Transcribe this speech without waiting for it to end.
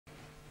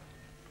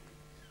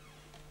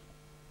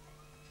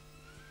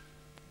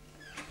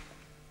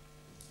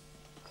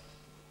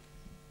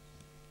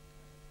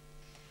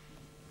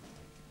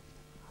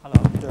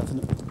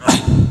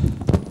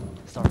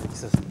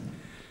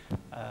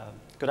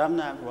Good afternoon,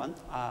 everyone.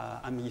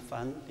 I'm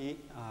Yifan Li.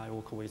 I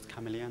work with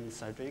Camille and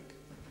Cedric.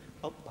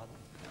 Oh, pardon.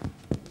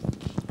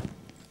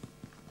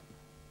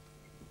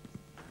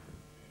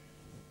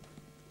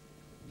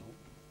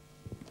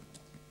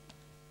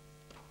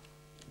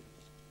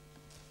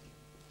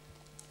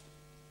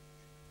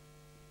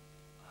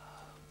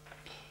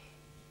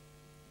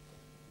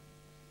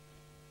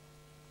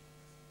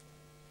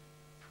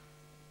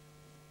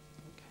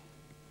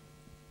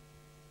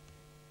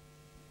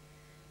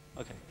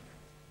 Okay,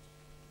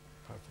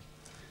 perfect.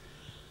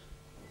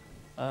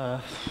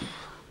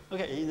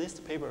 Okay, in this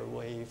paper,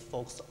 we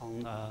focus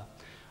on a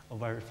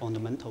very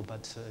fundamental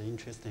but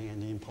interesting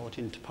and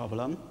important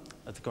problem,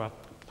 the graph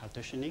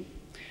partitioning.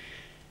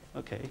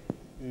 Okay.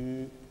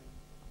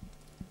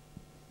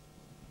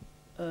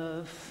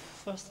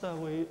 First, I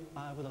would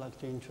like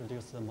to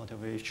introduce the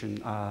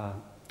motivation. I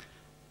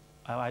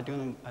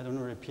don't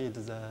repeat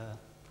the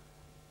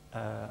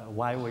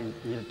why we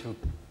need to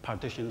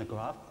partition the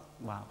graph.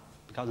 Wow.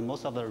 Because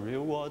most of the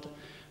real-world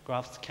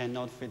graphs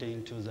cannot fit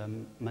into the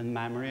main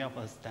memory of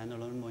a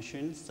standalone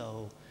machine,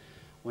 so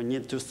we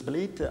need to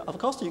split. Of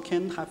course, you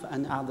can have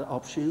any other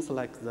options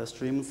like the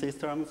stream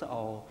systems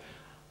or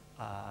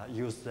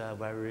use a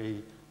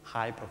very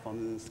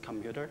high-performance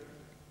computer.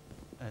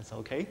 It's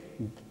okay.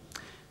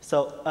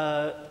 So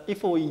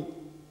if we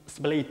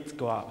split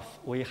graph,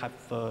 we have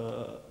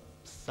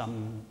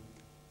some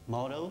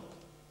model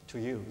to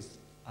use,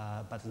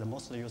 but the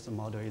most used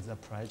model is the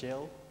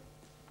Pragel.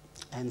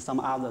 And some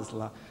others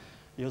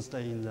used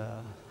in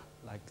the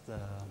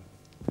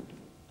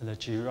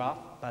giraffe,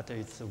 but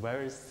it's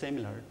very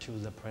similar to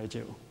the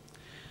Pragel.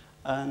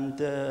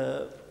 And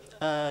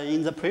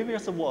in the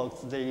previous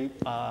works,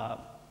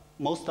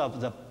 most of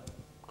the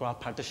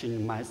graph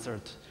partitioning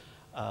method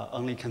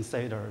only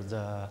consider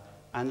the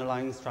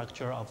underlying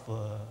structure of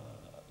a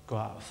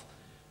graph.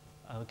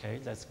 Okay,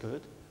 that's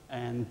good.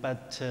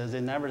 But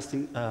they never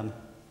think.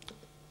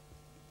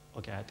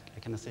 Okay, I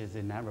cannot say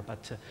they never,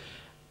 but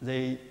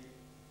they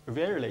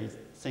rarely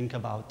think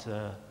about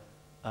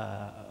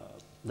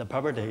the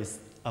properties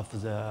of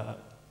the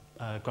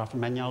graph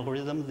mining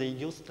algorithm they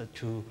used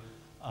to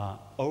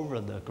over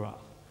the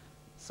graph.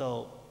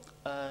 So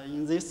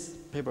in this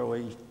paper,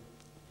 we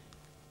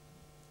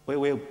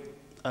will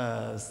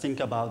think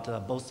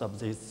about both of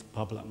these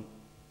problems,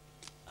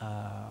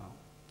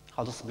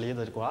 how to split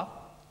the graph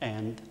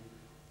and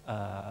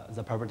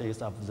the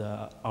properties of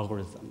the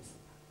algorithms,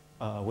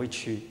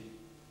 which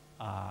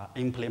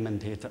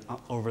implemented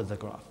over the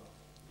graph.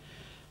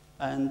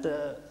 And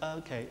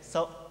okay,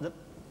 so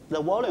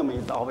the volume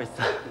is always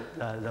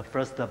the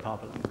first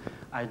problem.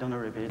 I don't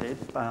repeat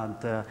it,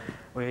 but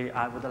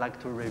I would like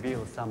to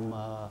review some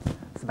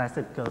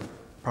specific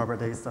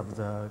properties of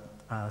the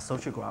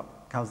social graph,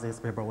 because this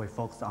paper we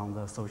focus on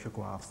the social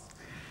graphs.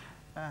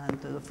 And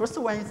the first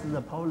one is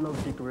the polar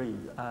degree,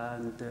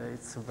 and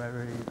it's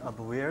very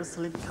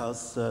obviously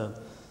because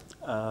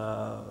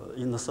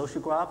in the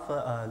social graph,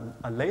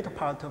 a later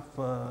part of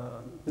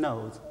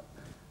nodes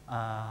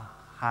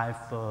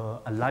have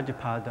a large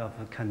part of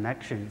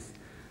connections,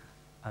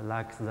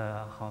 like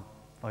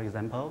for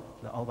example,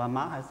 the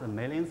Obama has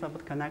millions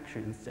of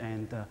connections,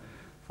 and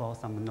for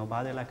some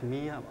nobody like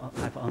me, I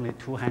have only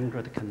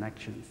 200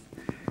 connections.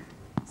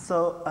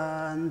 So,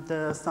 and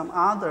some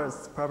other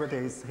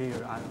properties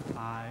here,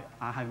 I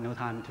have no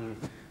time to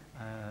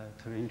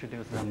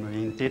introduce them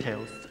in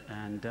details,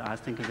 and I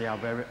think they are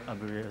very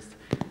obvious.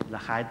 The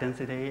high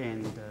density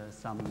and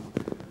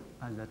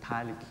the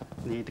tightly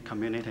knit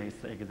communities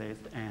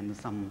exist,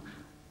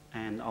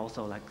 and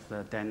also like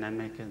the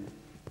dynamic and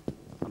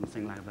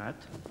something like that.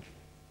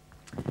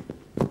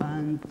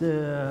 And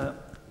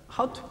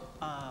how to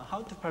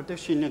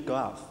partition a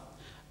graph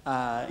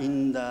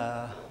in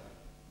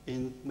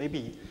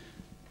maybe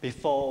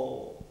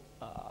before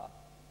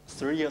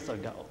 3 years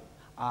ago,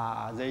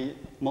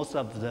 most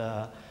of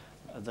the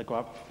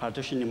graph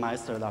partitioning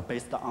methods are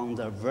based on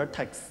the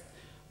vertex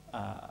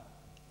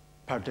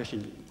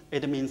partitioning.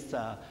 It means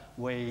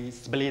we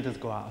split the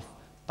graph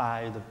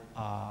by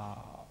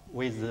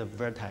with the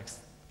vertex.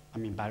 I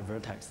mean by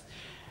vertex.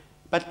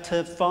 But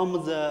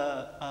from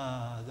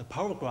the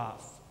power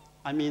graph,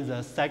 I mean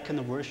the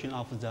second version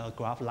of the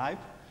graph lab,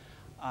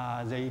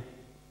 they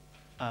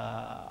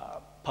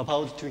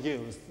proposed to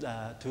use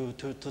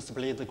to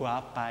split the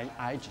graph by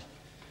edge.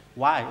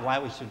 Why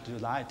we should do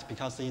that?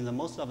 Because in the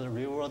most of the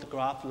real-world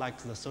graph, like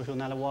the social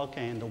network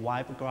and the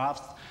web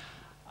graphs,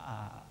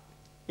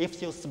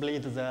 if you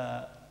split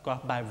the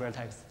graph by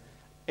vertex,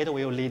 it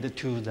will lead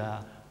to the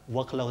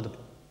workload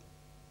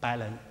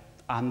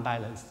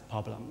unbalanced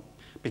problem.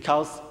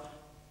 Because,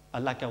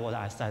 like what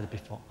I said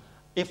before,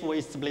 if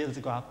we split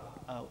the graph,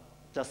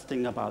 just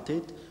think about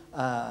it.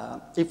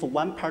 If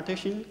one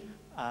partition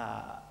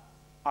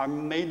are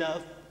made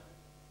of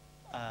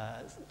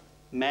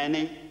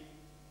many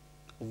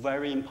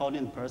very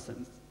important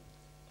persons,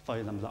 for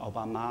example,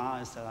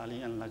 Obama,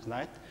 Salali, and like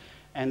that,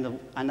 and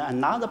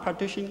another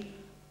partition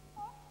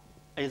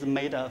is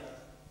made of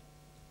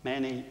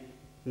many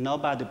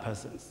nobody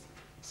persons.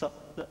 So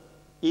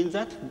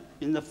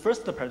in the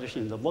first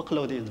partition, the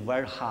workload is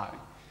very high,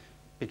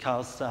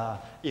 because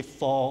if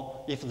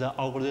the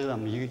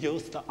algorithm you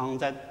used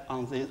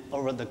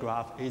over the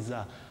graph is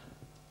a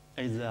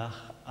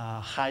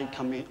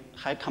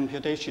high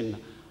computation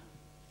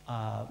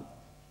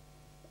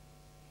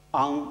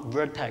on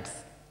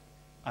vertex,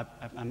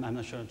 I'm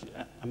not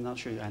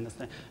sure you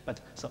understand. But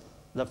so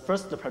the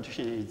first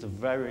partition is a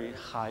very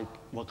high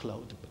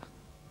workload,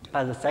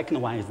 but the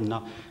second one is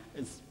not.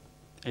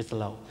 It's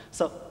low.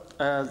 So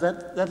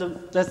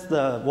that's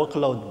the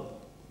workload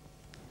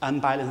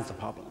unbalanced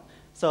problem.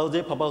 So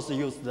they propose to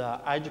use the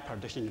edge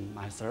partitioning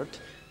method.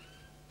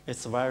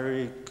 It's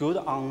very good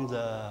on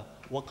the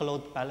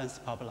workload balance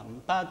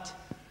problem, but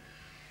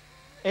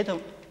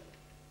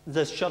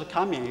the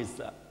shortcoming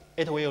is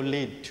it will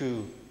lead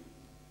to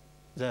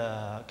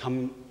the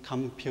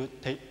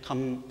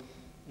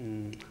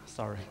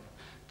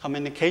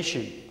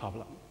communication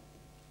problem.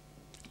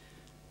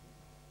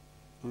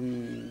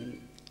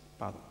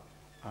 But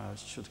I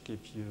should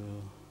give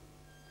you.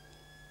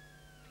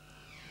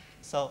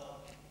 So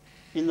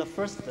in the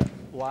first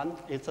one,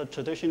 it's a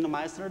traditional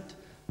method.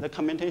 The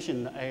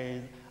computation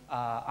is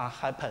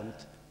happened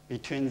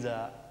between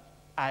the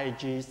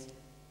edges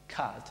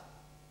cut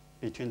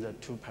between the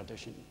two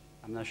partitions.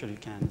 I'm not sure you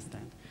can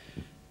understand.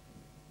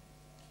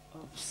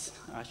 Oops,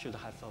 I should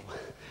have thought.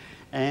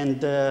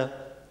 And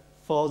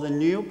for the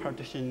new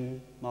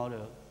partition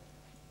model,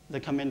 the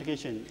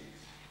communication,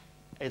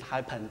 it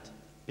happened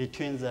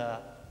between the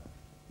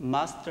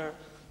master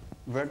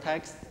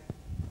vertex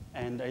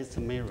and its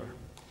mirror.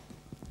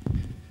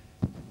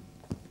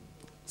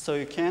 So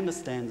you can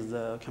understand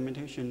the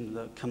computation,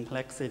 the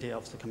complexity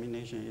of the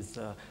computation is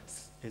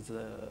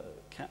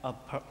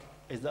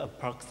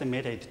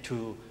approximated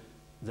to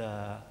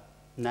the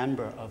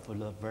number of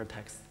the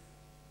vertex.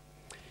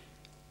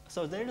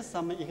 So there is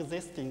some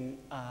existing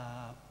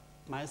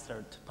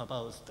method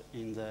proposed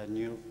in the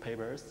new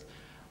papers.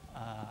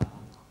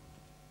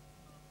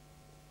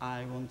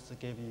 I won't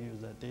give you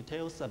the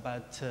details,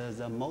 but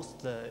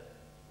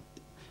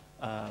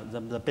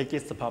the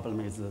biggest problem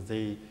is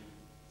the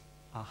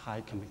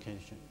high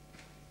communication.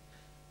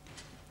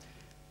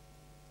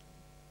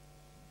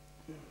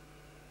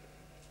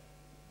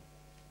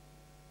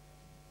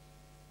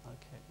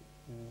 Okay.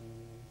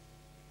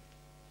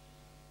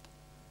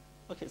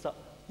 Okay, so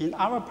in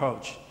our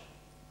approach,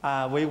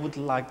 we would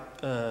like,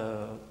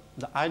 the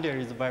idea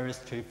is very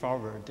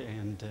straightforward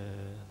and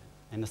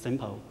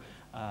simple.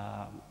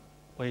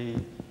 We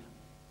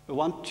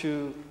want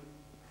to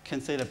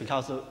consider,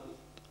 because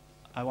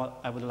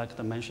I would like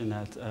to mention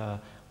that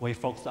we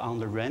focus on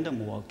the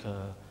random walk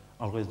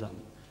algorithm,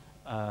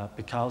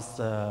 because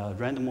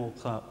random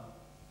walk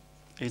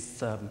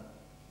is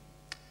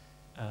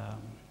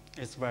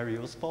very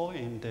useful,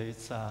 and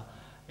it's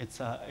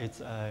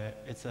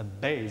a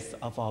base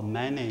of our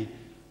many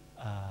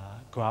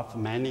graph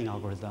mining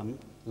algorithm,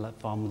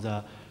 from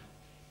the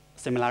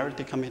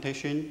similarity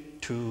computation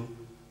to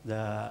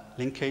the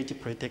linkage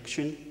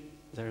prediction.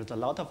 There's a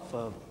lot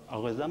of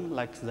algorithm,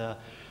 like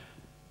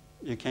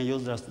you can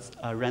use the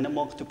random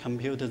walk to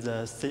compute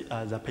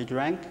the page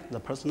rank, the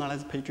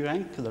personalized page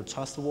rank, the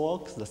trust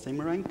walk, the sim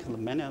rank,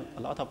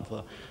 a lot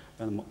of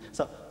random walk.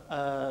 So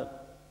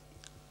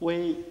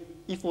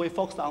if we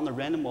focus on the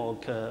random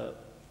walk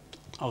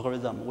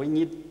algorithm,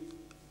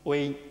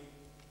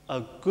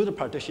 a good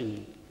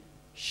partition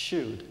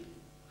should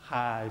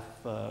have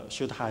a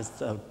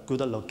good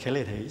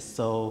locality.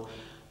 So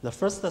the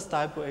first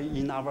step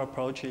in our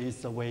approach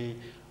is we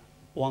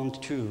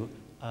want to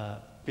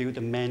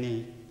build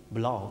many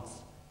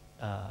blocks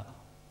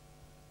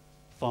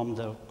from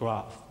the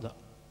graph, the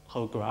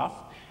whole graph,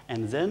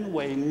 and then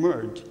we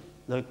merge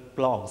the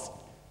blocks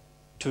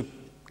to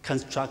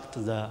construct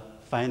the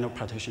final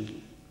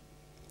partitioning.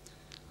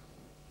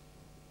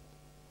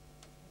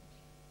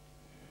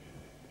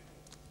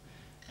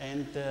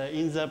 And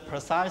in the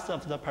process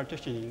of the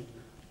partitioning,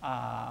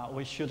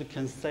 we should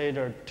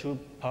consider two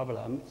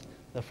problems.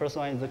 The first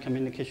one is the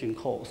communication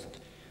cost,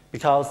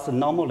 because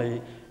normally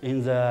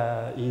in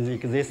the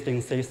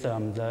existing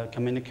system, the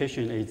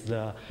communication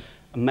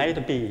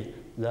might be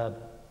the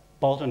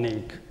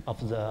bottleneck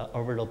of the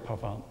overall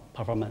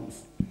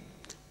performance.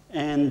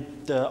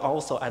 And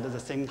also at the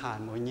same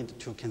time, we need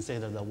to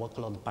consider the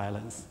workload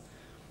balance.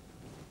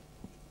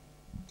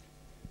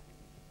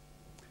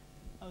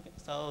 Okay,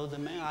 so the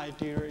main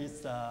idea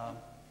is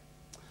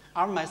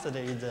our method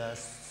is a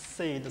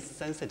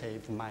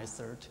seed-sensitive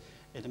method.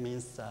 It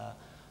means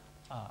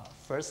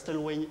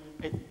firstly,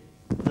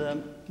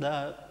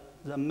 the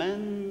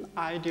main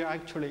idea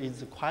actually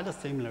is quite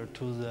similar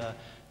to the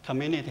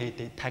community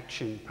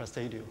detection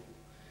procedure.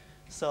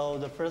 So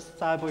the first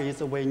step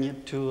is we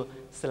need to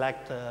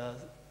select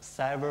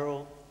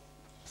several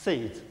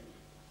seeds.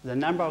 The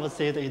number of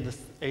seeds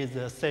is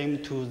the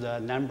same to the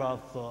number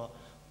of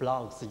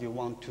blocks you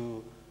want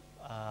to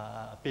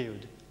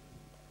build.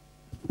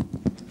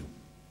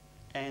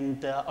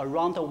 And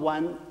around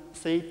one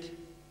seed,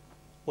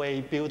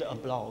 we build a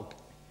block.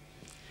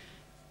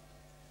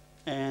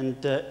 And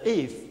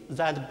if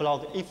that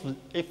block,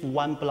 if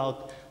one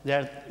block,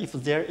 if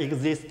there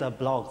exist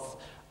blocks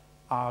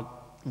are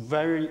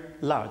very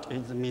large,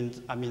 it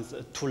means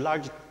too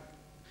large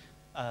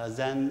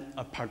than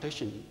a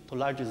partition, too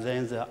large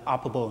than the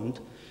upper bound,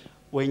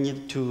 we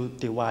need to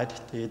divide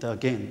it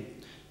again.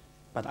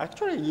 But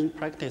actually, in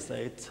practice,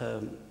 it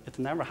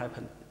never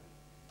happened.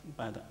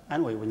 But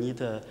anyway, we need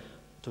to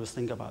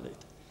think about it.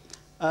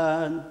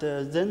 And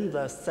then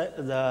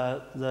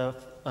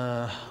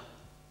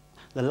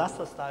the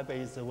last step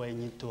is we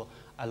need to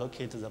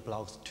allocate the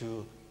blocks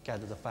to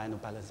get the final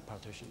balanced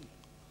partition.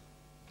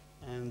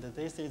 And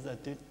this is the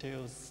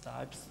detailed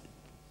steps.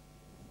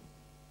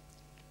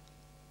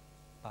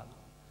 But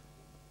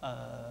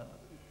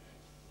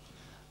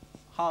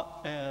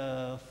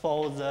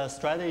for the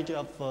strategy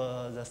of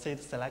the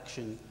seed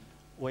selection,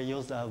 we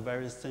use a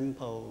very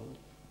simple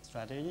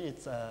strategy.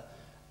 It's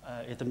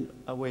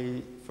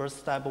first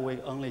step, we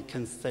only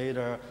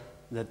consider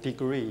the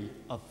degree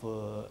of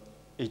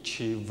each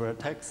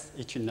vertex,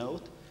 each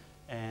node,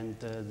 and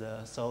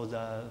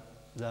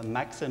the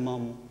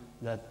maximum,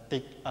 the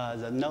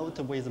node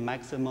with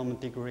maximum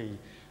degree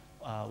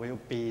will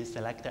be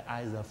selected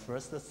as the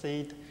first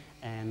seed,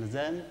 and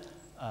then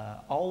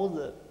all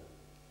the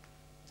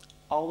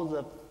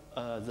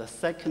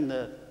second,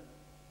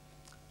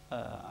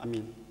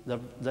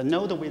 the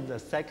node with the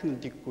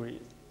second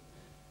degree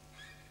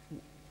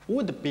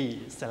would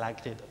be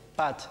selected,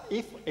 but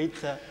if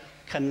it's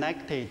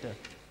connected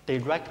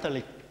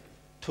directly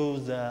to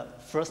the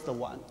first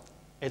one,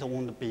 it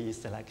won't be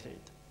selected.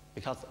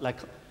 Because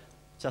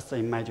just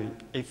imagine,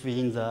 if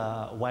in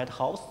the White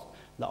House,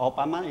 the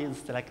Obama is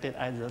selected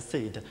as a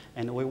seed,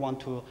 and we want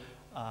to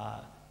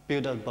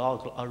build a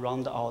block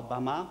around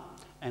Obama,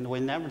 and we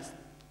never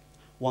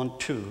want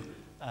to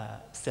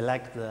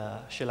select the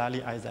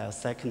Shillelagh as a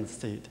second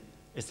seed.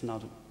 It's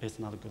not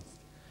good.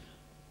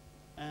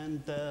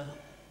 And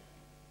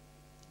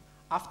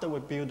after we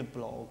build the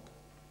block,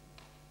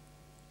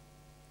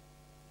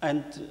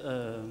 and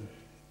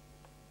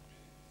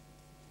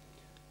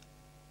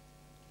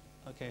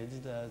okay,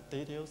 these are the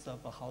details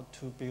of how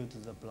to build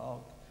the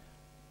block.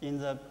 In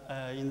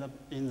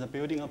the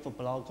building of a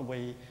block,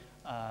 we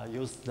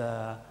use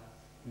the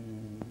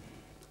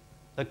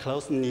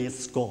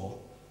closeness score.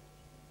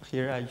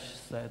 Here I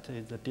said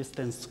the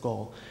distance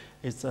score.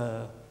 It's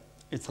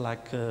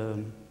like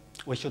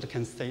we should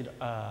consider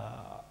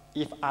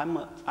if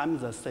I'm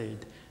the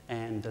seed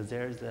and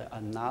there's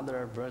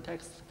another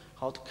vertex,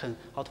 how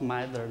to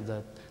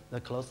measure the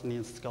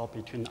closeness score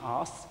between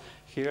us.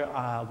 Here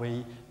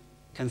we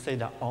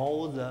consider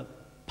all the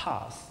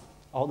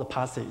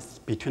passes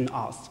between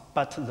us,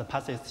 but the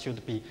passes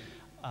should be,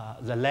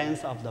 the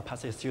length of the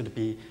passes should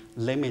be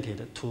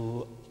limited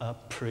to a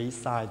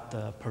precise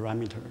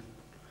parameter.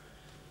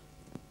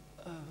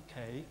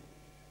 Okay.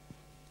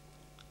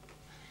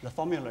 The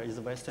formula is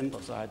very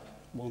simple, so I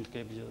won't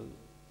give you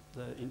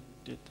the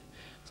detail.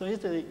 So here's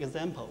the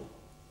example.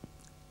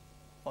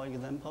 For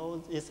example,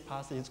 this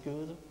pass is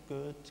good,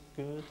 good,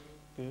 good,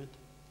 good.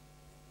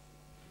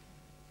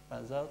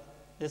 But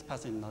this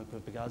pass is not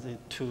good because it's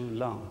too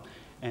long.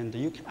 And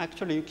you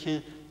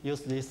can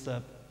use this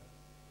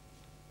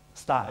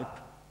step.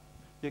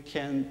 You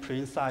can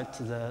preset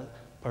the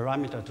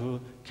parameter to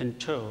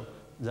control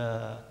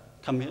the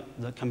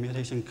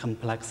computation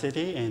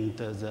complexity and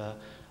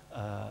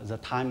the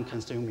time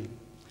consuming.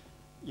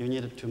 You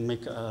need to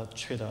make a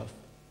trade-off.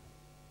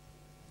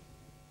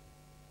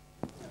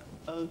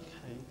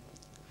 Okay,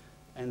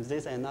 and this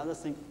is another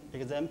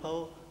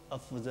example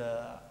of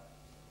the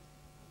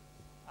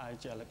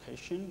edge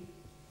allocation.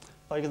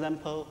 For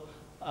example,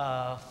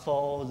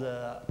 for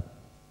the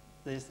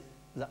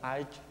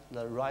edge,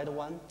 the right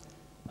one,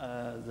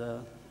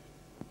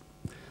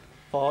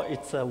 for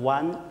its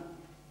one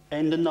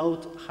end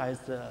node has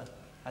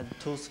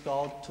two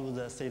scores to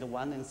the seed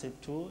 1 and seed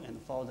 2, and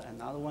for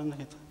another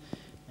one,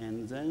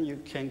 and then you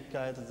can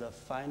get the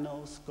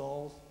final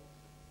scores,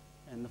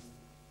 and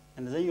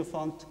then you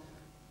found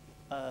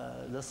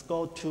the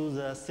score to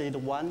the seed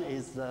 1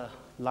 is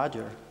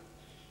larger.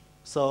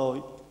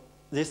 So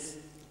this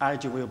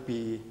edge will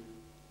be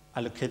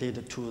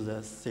allocated to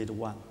the seed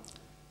 1.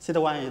 Seed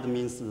 1, it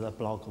means the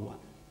block 1.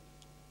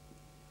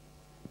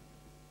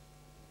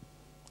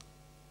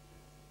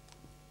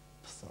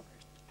 Sorry.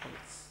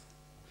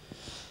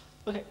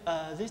 Okay,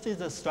 this is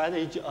the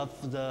strategy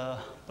of the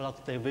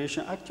block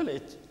division.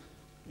 Actually,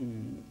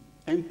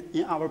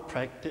 in our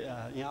practice,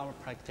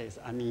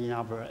 in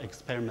our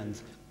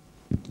experiments,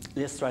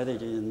 this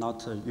strategy is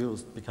not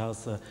used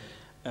because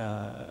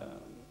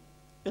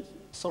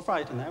so far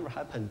it never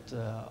happened.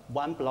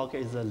 One block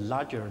is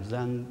larger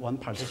than one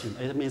partition.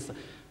 It means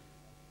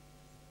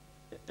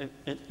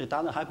it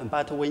doesn't happen,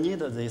 but we need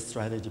this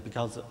strategy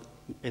because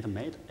it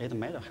made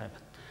happen.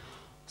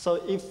 So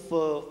if,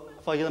 for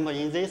example,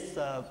 in this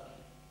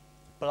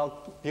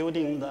block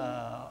building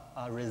the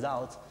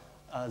results,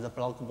 the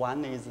block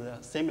 1 is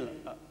similar.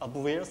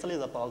 Obviously,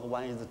 the block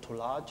 1 is too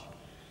large,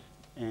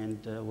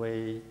 and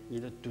we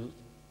need to do.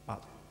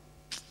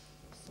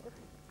 Sorry.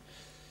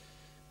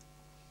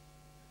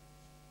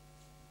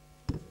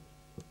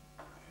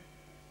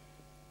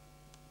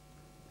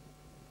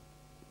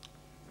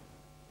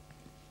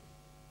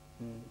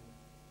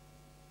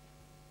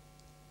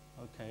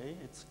 Okay,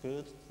 it's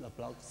good. The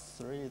block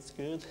 3 is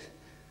good.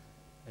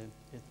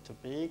 It's too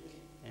big,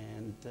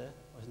 and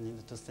we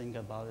need to think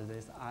about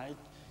this I.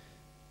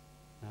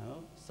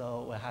 No,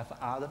 so we have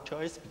other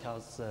choice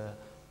because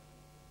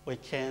we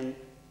can.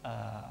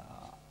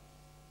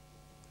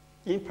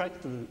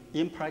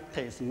 In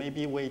practice,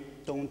 maybe we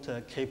don't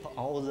keep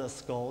all the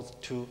scores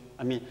to.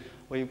 I mean,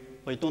 we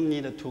don't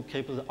need to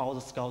keep all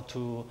the scores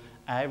to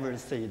every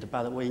seed,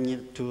 but we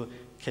need to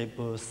keep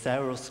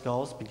several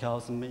scores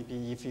because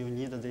maybe if you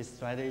need this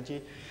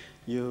strategy,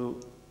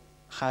 you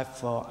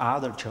have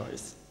other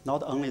choice,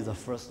 not only the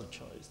first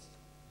choice.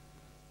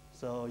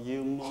 So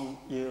you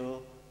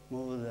move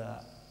the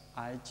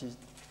edge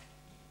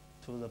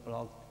to the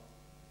block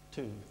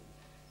 2,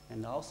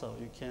 and also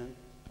you can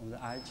move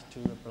the edge to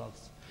the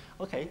blocks.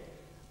 Okay.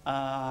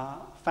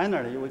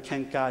 Finally, we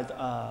can get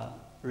a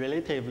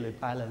relatively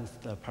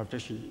balanced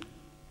partitioning.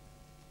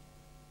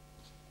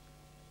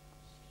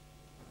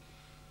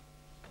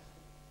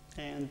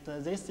 And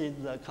this is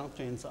the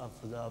constraints of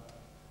the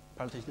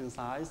partition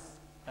size.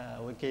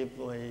 We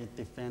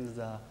define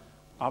the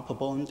upper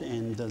bound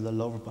and the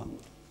lower bound.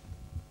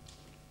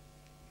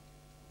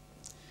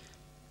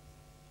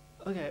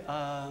 Okay,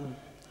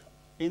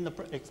 in the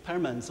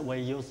experiments, we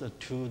use the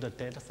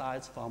data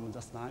sets from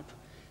the SNAP.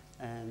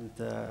 And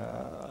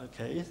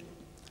okay,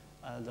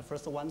 the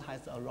first one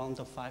has around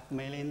 5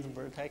 million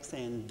vertex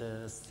and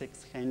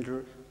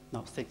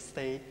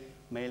 60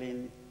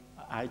 million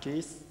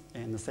edges.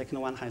 And the second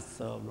one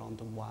has around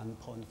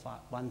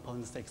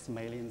 1.6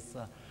 million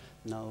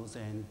nodes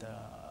and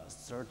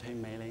 30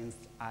 million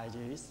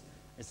edges.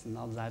 It's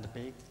not that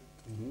big.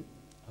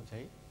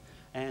 Okay,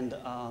 and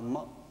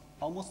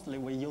mostly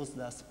we use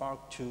the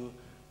Spark to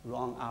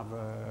run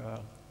our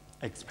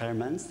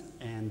experiments,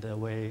 and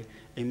we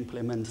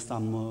implement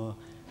some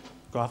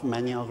graph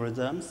mining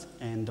algorithms,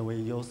 and we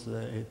use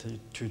it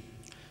to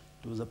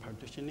do the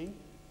partitioning.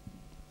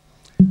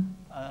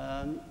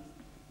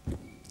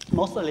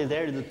 Mostly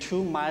there is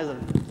two ways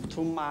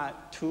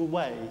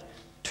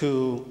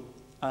to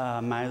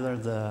measure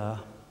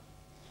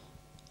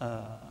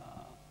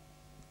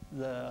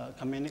the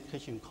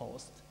communication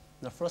cost.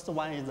 The first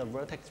one is the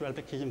vertex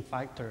replication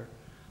factor.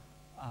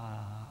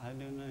 I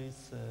don't know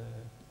if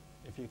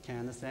you can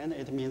understand.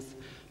 It means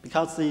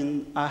because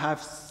I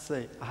have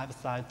said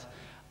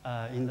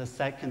in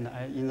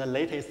the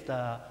latest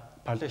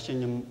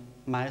partitioning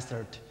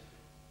method,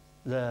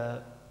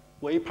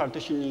 we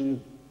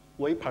partition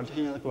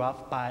the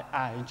graph by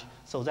edge.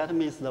 So that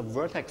means the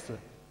vertex,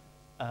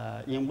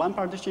 in one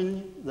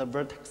partition, the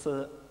vertex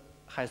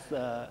has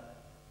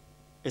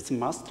its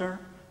master,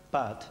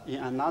 but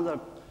in another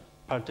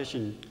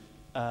partition,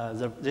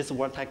 this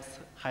vertex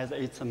has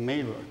its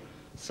mirror.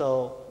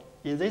 So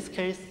in this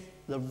case,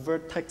 this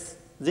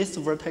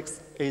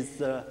vertex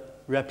is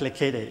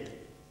replicated.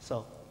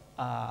 So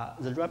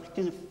the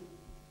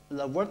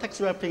vertex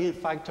replication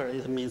factor,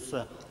 it means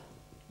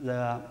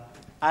the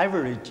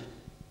average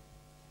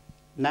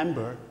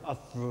number of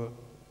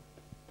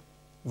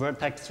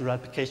vertex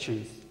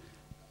replications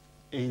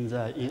in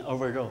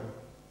overall.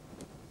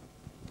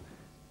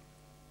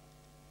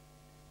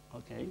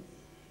 Okay.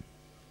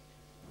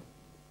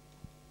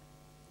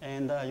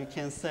 And you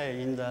can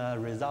say in the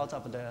result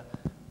of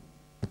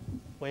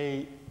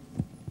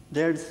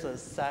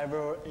there's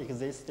several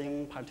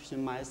existing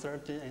partition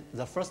methods.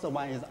 The first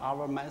one is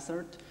our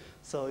method.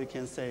 So you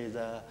can say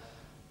the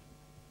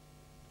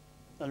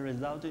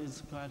result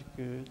is quite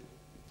good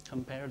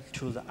compared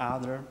to the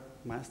other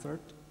method.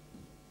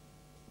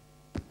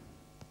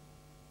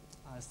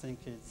 I think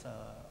it's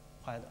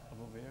quite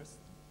obvious.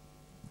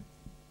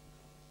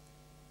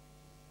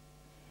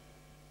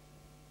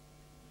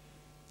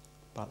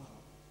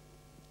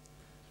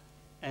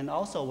 And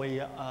also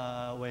we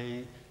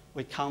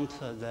count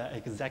the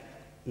exact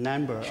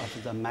number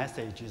of the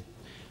messages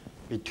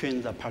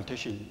between the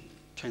partition.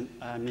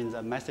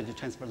 The message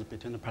transfers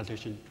between the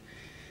partition.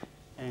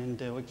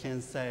 And we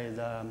can say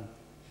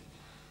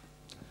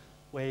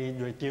we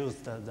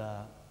reduced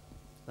the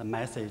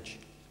message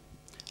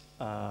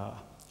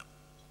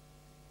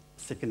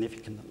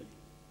significantly.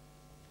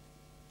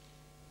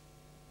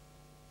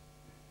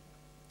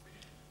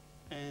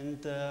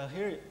 And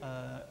here,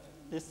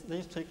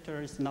 this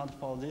picture is not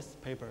for this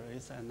paper.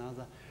 It's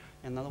another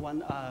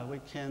one. We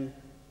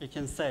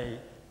can say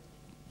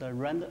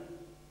the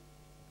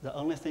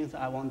only thing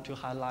I want to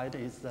highlight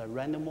is the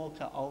random walk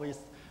always,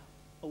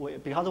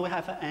 because we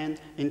have an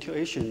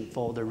intuition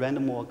for the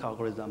random walk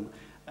algorithm,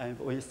 and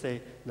we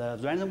say the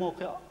random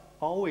walk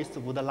always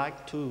would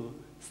like to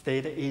stay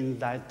in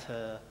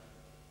that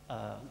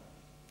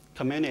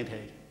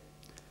community.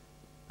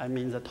 I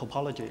mean the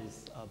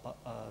topologies,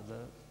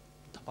 the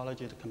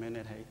topology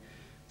community.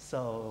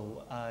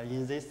 So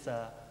in this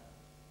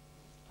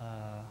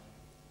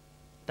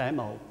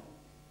demo,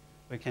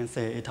 we can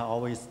say it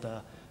always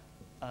the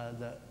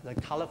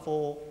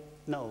colorful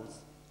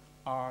nodes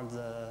are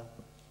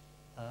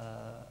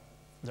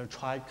the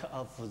track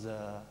of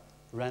the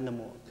random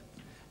walk,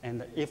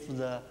 and if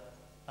the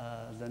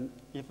then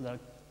if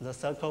the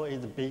circle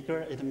is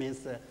bigger, it means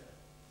the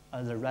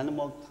random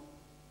walk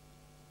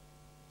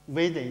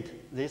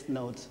visit this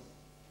node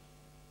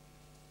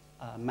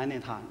many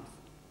times.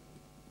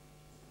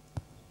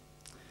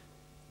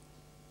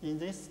 In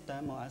this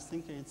demo, I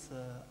think it's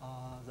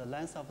the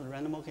length of the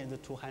random walk is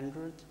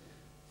 200,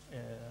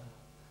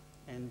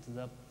 and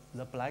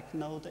the black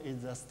node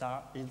is the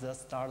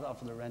start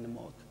of the random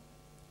walk.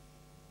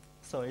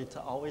 So it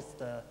always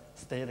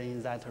stays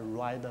in that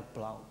right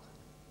block.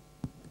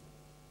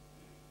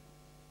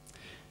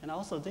 And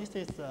also, this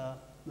is the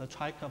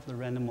track of the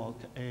random walk.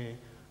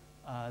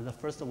 The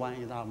first one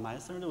is our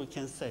method. We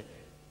can say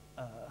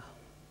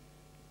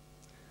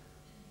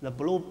the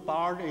blue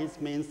bar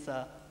means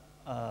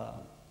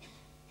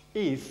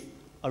if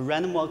a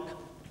random walk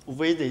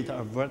visits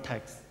a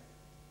vertex,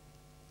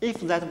 if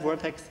that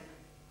vertex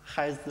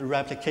has the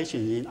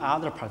replication in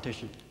other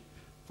partition.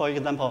 For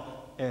example,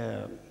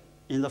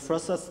 in the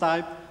first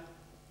step,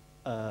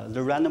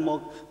 the random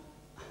walk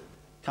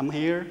come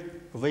here,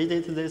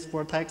 visit this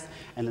vertex,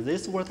 and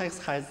this vertex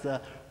has the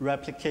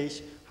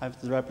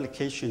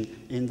replication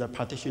in the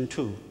partition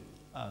 2,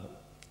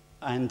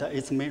 and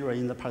it's mirrored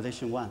in the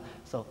partition 1.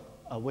 So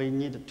we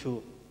need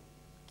to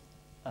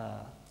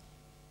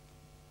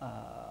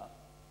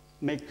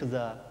make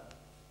the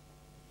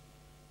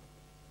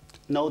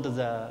node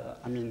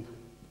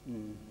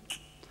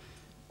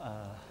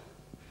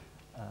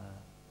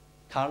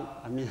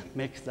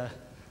make the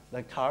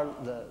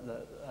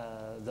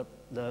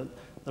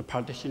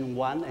partition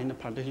 1 and the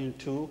partition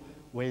 2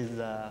 with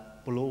the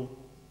blue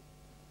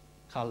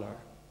color.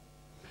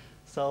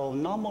 So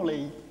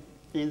normally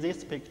in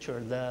this picture,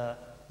 the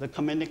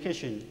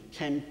communication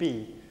can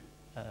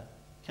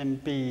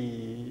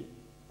be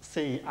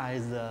seen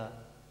as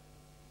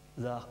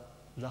the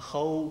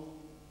whole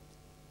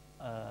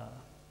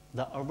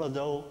the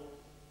overall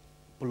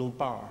blue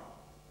bar,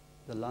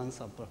 the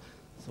length of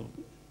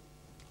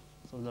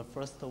so the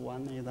first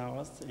one is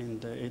ours,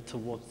 and it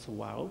works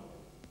well.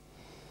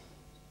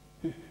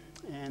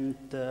 And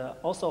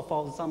also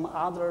for some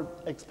other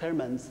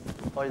experiments,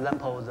 for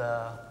example,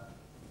 the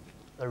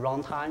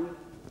runtime,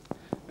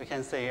 we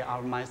can say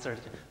our method,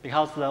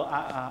 because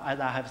as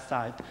I have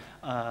said,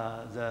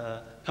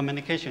 the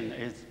communication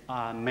is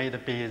made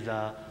by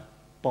the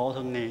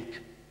bottleneck.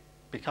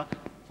 Because,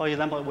 for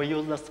example, we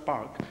use the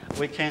Spark,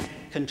 we can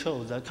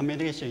control the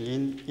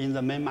communication in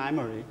the main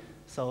memory.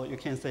 So you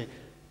can say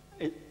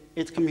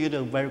it's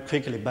computed very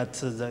quickly, but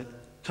the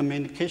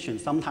communication,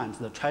 sometimes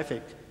the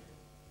traffic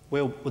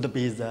would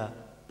be the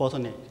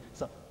bottleneck.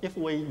 So if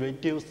we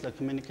reduce the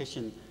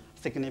communication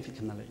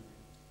significantly,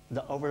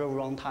 the overall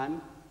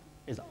runtime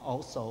is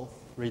also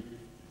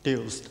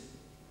reduced.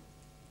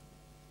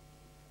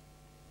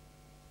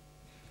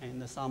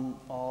 And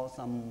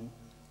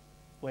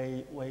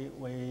we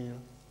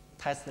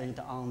test it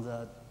on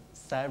the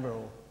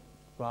several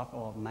graph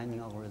or mining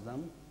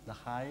algorithm, the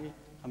high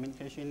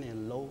communication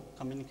and low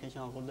communication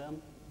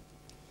algorithm.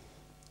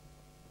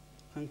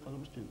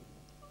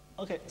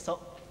 Okay,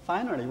 so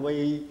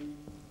finally,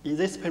 in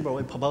this paper,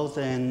 we propose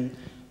an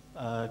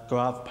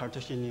graph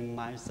partitioning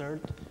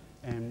method,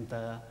 and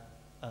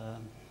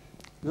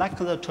like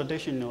the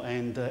traditional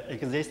and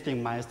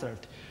existing method,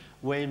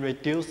 we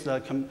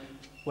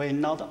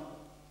not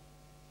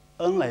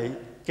only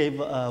give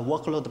a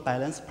workload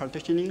balance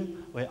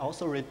partitioning, we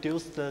also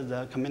reduce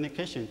the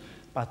communication,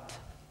 but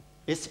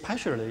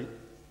especially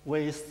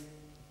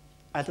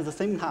at the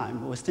same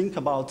time, we think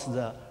about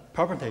the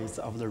properties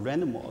of the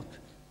random walk,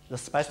 the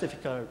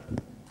specific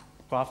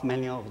graph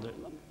mining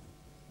algorithm.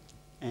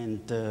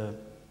 And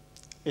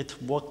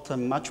it worked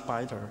much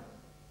better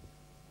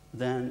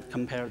than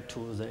compared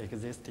to the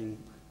existing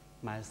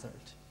method.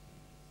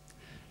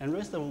 And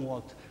recent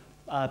work,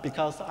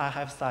 because I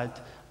have said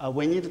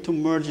we need to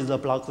merge the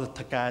blocks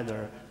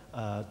together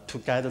to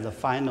get the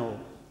final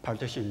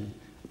partition.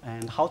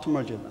 And how to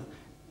merge them?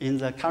 In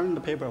the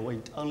current paper, we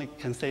only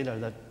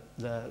consider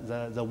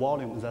the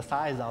volume, the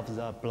size of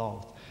the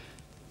block.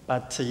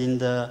 But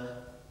in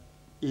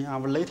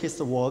our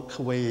latest work,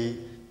 we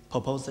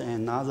propose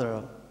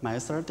another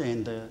method,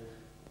 and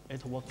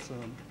it works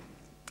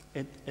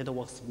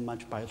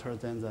much better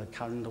than the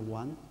current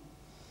one,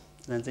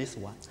 than this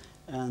one.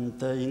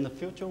 And in the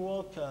future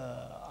work,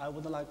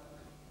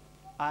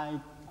 I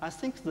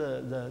think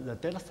the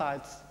data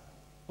sets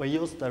we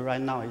use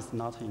right now is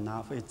not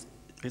enough.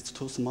 It's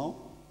too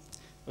small.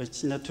 We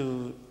need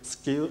to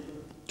scale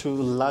to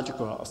large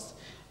graphs.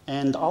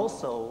 And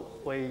also,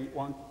 we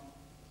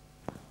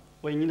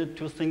need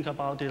to think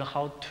about it,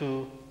 how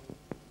to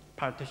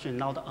partition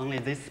not only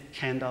this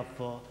kind of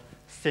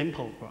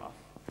simple graph.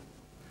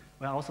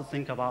 We also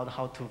think about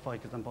how to, for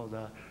example,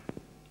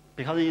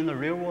 because in the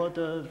real world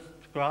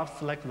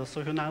graphs like the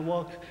social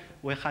network,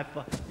 we have,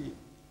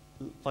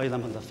 for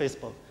example, the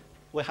Facebook,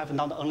 we have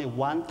not only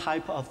one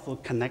type of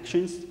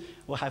connections.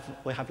 We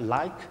have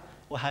like,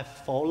 we have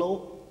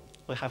follow,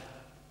 we have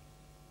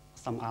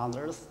some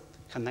others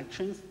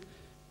connections.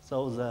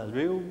 So the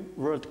real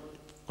world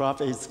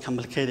graph is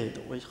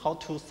complicated with how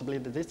to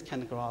split this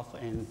kind of graph,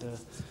 and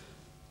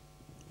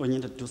we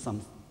need to do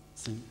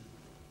something.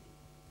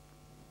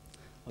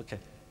 Okay,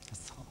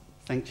 that's all.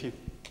 Thank you.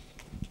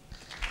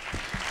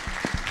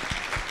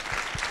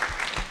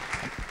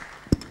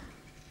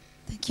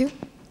 Thank you.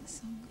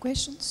 Some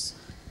questions?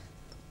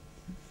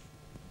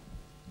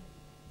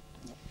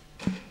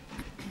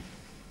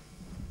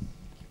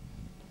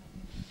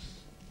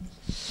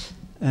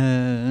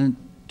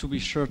 To be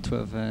sure to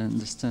have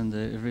understand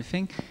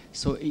everything,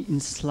 so in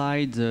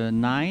slide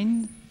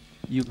 9,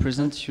 you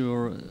present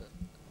your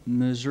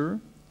measure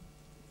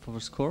for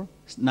the score,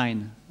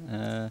 9.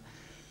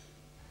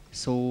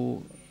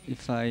 So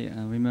if I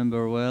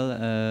remember well,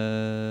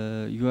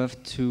 you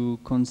have to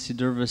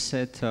consider the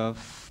set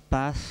of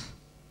paths.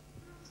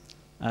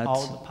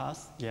 All the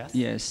paths, yes.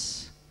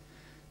 Yes.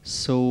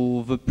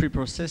 So the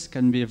pre-process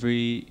can be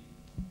very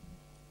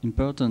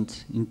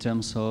important in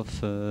terms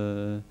of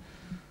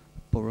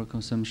power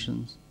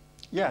consumption.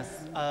 Yes.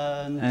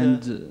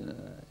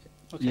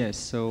 Okay. Yes,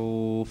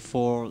 so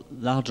for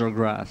larger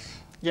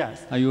graph.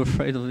 Yes. Are you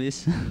afraid of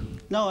this?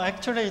 No,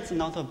 actually it's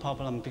not a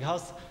problem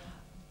because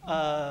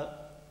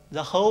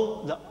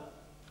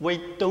we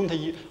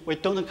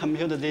don't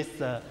compute this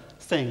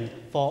thing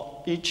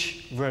for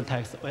each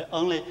vertex. We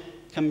only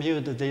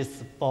compute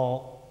this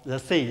for the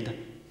seed.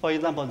 For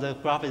example, the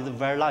graph is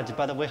very large,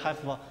 but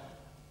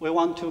we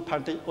want to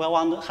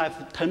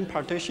have 10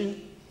 partitions.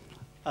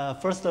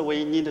 First,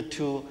 we need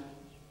to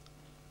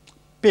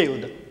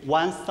build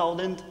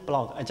 1,000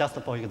 blocks, just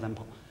for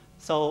example.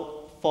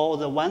 So for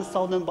the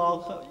 1,000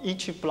 block,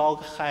 each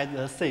block has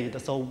a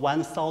seed, so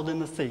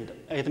 1,000 seed.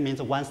 It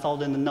means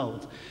 1,000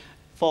 nodes.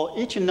 For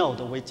each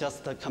node, we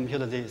just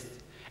compute this.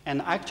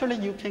 And actually,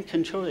 you can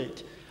control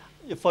it.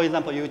 For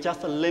example, you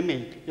give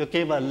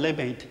a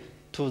limit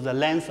to the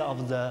length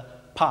of the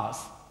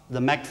path,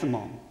 the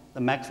maximum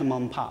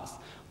path.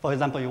 For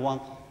example,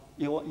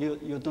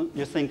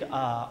 you think,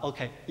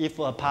 okay, if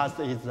a path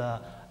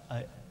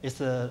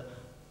is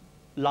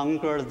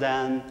longer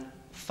than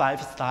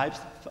 5 steps,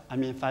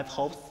 5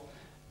 hops,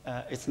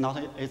 it's not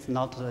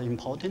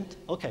important.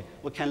 Okay,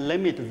 we can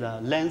limit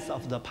the length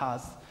of the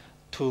path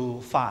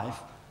to 5,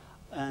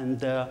 and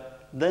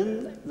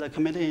then the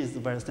committee is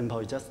very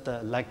simple, just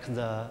like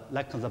the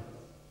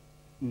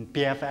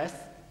BFS.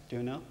 Do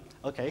you know?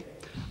 Okay,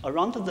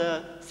 around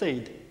the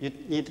seed,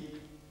 you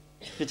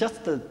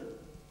just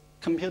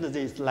compute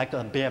this like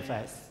a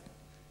BFS.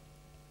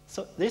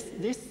 So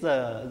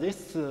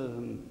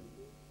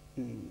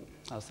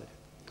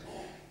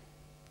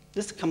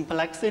this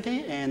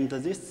complexity and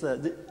this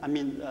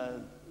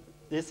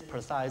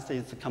precise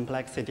is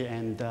complexity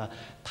and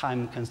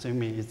time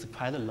consuming is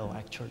quite low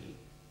actually.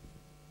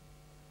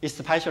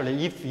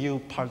 Especially if you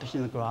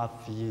partition the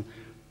graph in,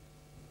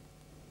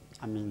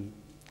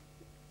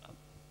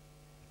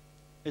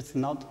 it's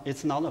not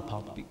a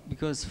problem.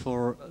 Because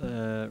for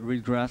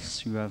real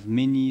graphs, you have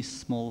many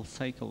small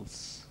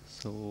cycles.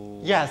 So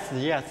yes,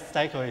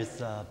 cycle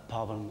is a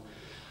problem.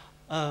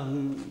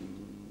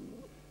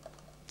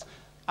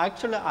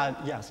 Actually,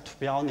 yes, to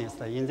be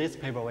honest, in this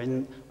paper,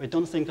 we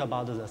don't think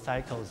about the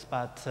cycles,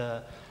 but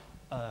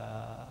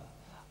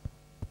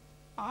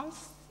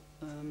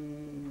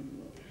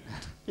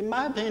in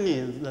my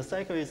opinion, the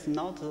cycle is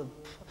not,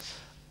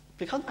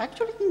 because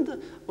actually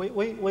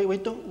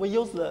we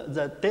use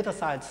the data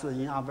sets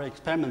in our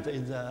experiment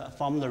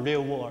from the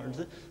real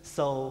world.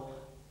 So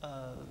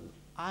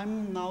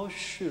I'm not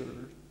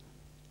sure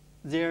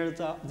there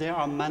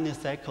are many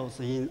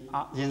cycles in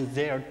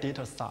their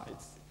data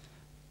sets.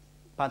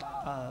 But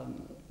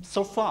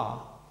so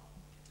far,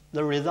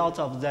 the results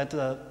of that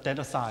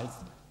data size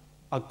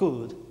are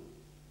good.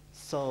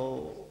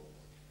 So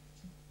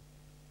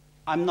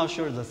I'm not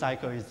sure the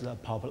cycle is a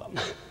problem.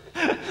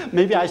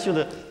 Maybe I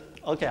should,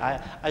 okay,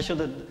 I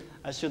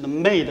should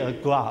made a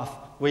graph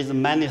with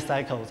many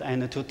cycles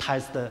and to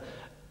test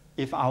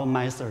if our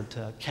method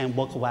can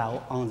work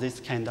well on this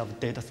kind of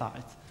data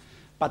size.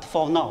 But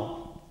for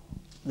now,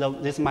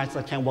 this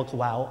method can work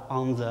well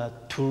on the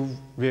 2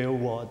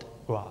 real-world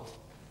graphs.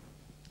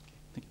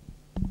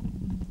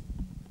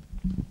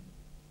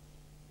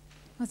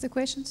 Other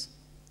questions?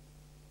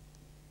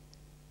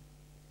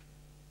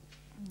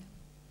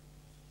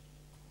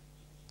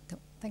 No.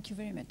 Thank you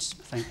very much.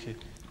 Thank you.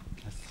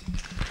 Yes.